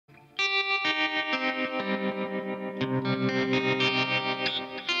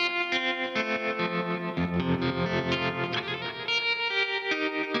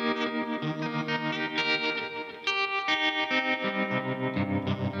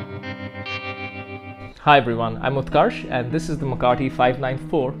Hi everyone, I'm Utkarsh and this is the Mccarty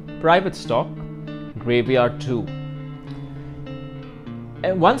 594 Private Stock Graveyard 2.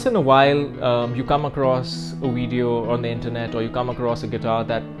 And once in a while you come across a video on the internet or you come across a guitar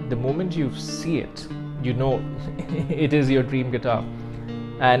that the moment you see it, you know it is your dream guitar.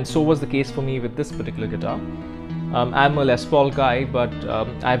 And so was the case for me with this particular guitar. I'm a Les Paul guy, but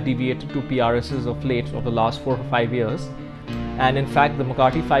I've deviated to PRSs of late over the last 4 or 5 years. And in fact, the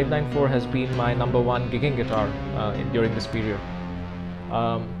Mccarty 594 has been my #1 gigging guitar during this period.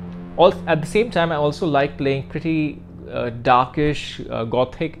 At the same time, I also like playing pretty darkish,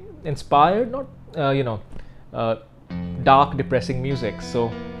 gothic inspired, not dark, depressing music.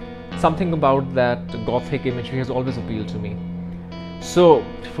 So something about that gothic imagery has always appealed to me. So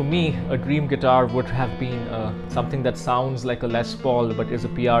for me, a dream guitar would have been something that sounds like a Les Paul but is a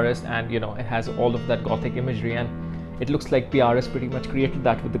PRS, and it has all of that gothic imagery, and it looks like PRS pretty much created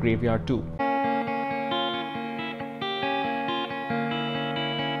that with the Graveyard 2.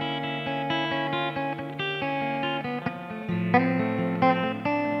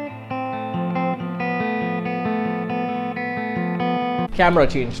 Camera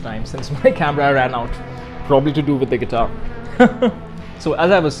change time, since my camera ran out, probably to do with the guitar. So as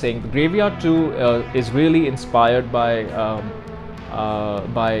I was saying, the Graveyard 2 is really inspired by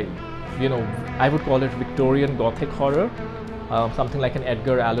I would call it Victorian Gothic horror, something like an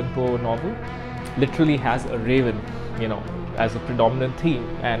Edgar Allan Poe novel. Literally has a raven, as a predominant theme,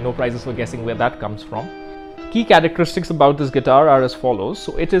 and no prizes for guessing where that comes from. Key characteristics about this guitar are as follows.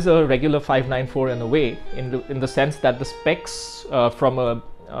 So it is a regular 594 in a way, in the sense that the specs from an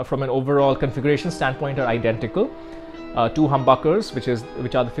overall configuration standpoint are identical. 2 humbuckers, which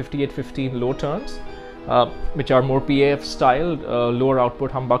are the 5815 low turns, which are more PAF styled lower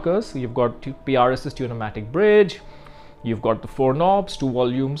output humbuckers. You've got PRS's Tune-o-matic bridge, you've got the 4 knobs, 2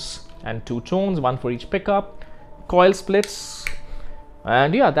 volumes and 2 tones, 1 for each pickup, coil splits,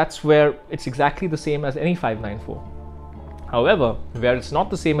 and yeah, that's where it's exactly the same as any 594. However, where it's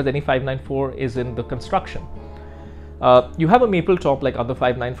not the same as any 594 is in the construction. You have a maple top like other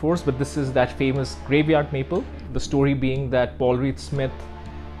 594s, but this is that famous graveyard maple. The story being that Paul Reed Smith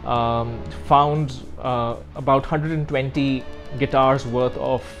found about 120 guitar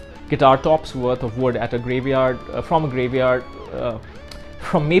tops worth of wood at a graveyard,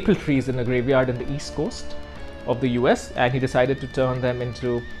 from maple trees in a graveyard in the East Coast of the US, and he decided to turn them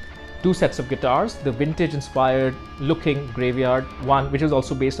into 2 sets of guitars, the vintage inspired looking Graveyard 1, which is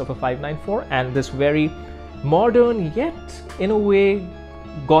also based off a 594, and this very modern yet in a way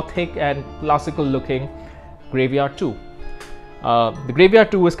gothic and classical looking Graveyard 2. The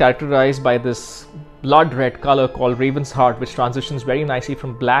Graveyard 2 is characterized by this blood red color called Raven's Heart, which transitions very nicely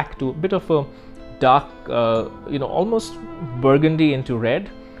from black to a bit of a dark, almost burgundy into red.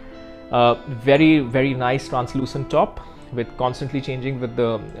 Very, very nice translucent top, with constantly changing with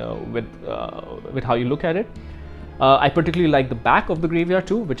how you look at it. I particularly like the back of the Graveyard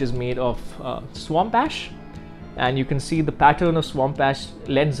 2, which is made of swamp ash, and you can see the pattern of swamp ash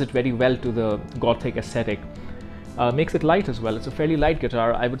lends it very well to the gothic aesthetic. Makes it light as well. It's a fairly light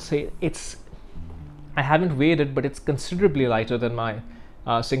guitar. I would say I haven't weighed it, but it's considerably lighter than my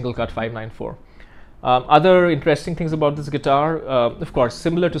single cut 594. Other interesting things about this guitar, of course,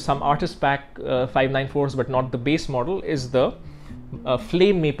 similar to some artist pack 594s, but not the base model, is the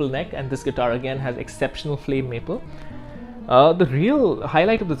flame maple neck, and this guitar again has exceptional flame maple. The real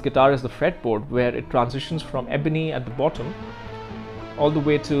highlight of this guitar is the fretboard, where it transitions from ebony at the bottom all the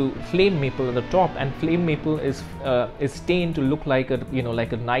way to flame maple at the top, and flame maple is stained to look like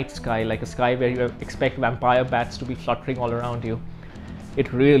a night sky, like a sky where you expect vampire bats to be fluttering all around you.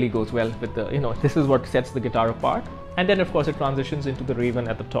 It really goes well with the, this is what sets the guitar apart. And then of course it transitions into the raven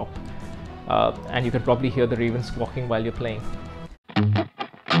at the top, and you can probably hear the raven squawking while you're playing.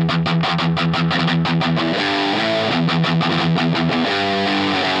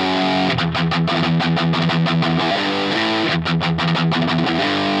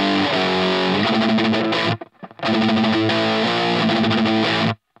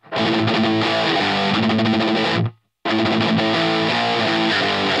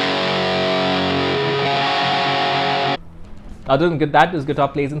 Other than that, this guitar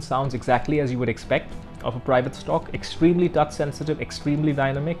plays and sounds exactly as you would expect of a private stock. Extremely touch sensitive, extremely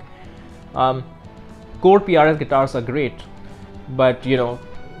dynamic. Core PRS guitars are great, but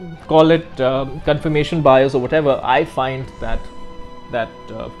call it confirmation bias or whatever. I find that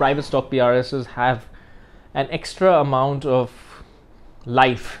private stock PRSs have an extra amount of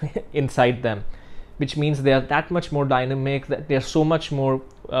life inside them, which means they are that much more dynamic, that they are so much more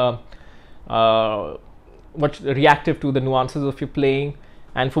reactive to the nuances of your playing.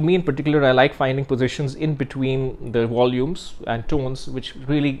 And for me in particular, I like finding positions in between the volumes and tones, which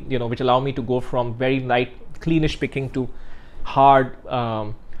really, which allow me to go from very light, cleanish picking to hard,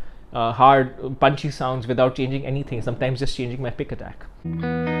 hard, punchy sounds without changing anything. Sometimes just changing my pick attack.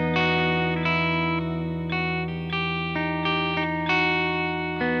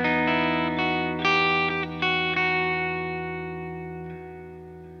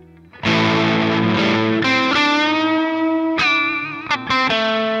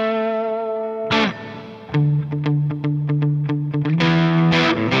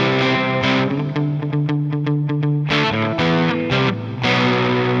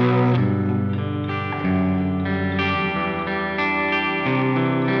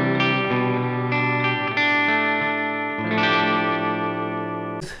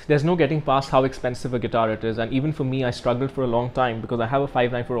 There's no getting past how expensive a guitar it is, and even for me, I struggled for a long time because I have a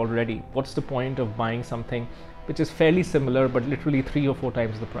 594 already. What's the point of buying something which is fairly similar but literally 3 or 4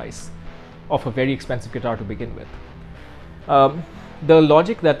 times the price of a very expensive guitar to begin with? The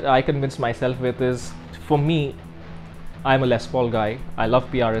logic that I convinced myself with is, for me, I'm a Les Paul guy. I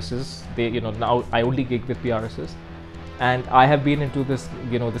love PRSs. Now I only gig with PRSs, and I have been into this,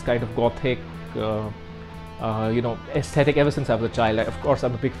 this kind of gothic, aesthetic ever since I was a child. Of course,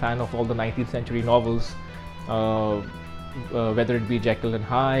 I'm a big fan of all the 19th century novels, whether it be Jekyll and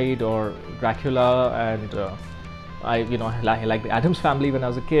Hyde or Dracula, and I like the Addams Family when I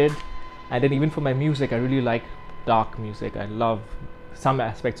was a kid. And then even for my music, I really like dark music. I love some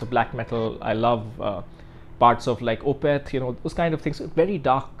aspects of black metal. I love parts of like Opeth, those kind of things. Very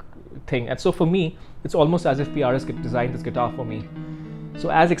dark thing. And so for me, it's almost as if PRS designed this guitar for me.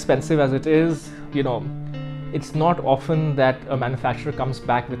 So as expensive as it is, it's not often that a manufacturer comes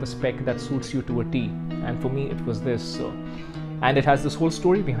back with a spec that suits you to a T, and for me it was this. So, and it has this whole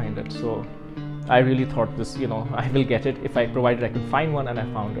story behind it, so I really thought this, I will get it if provided I could find one, and I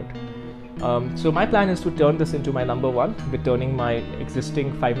found it. So my plan is to turn this into my number one, with turning my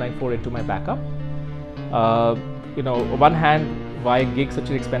existing 594 into my backup. On one hand, why gig such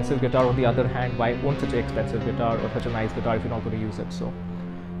an expensive guitar? On the other hand, why own such an expensive guitar or such a nice guitar if you're not going to use it? So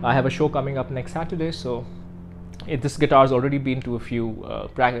I have a show coming up next Saturday, so this guitar has already been to a few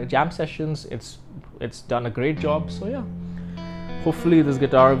jam sessions. It's done a great job, so yeah, hopefully this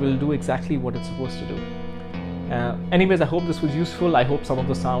guitar will do exactly what it's supposed to do. Anyways, I hope this was useful. I hope some of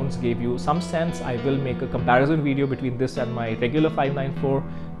the sounds gave you some sense. I will make a comparison video between this and my regular 594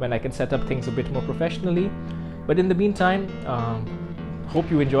 when I can set up things a bit more professionally. But in the meantime, hope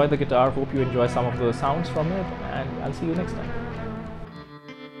you enjoy the guitar, hope you enjoy some of the sounds from it, and I'll see you next time.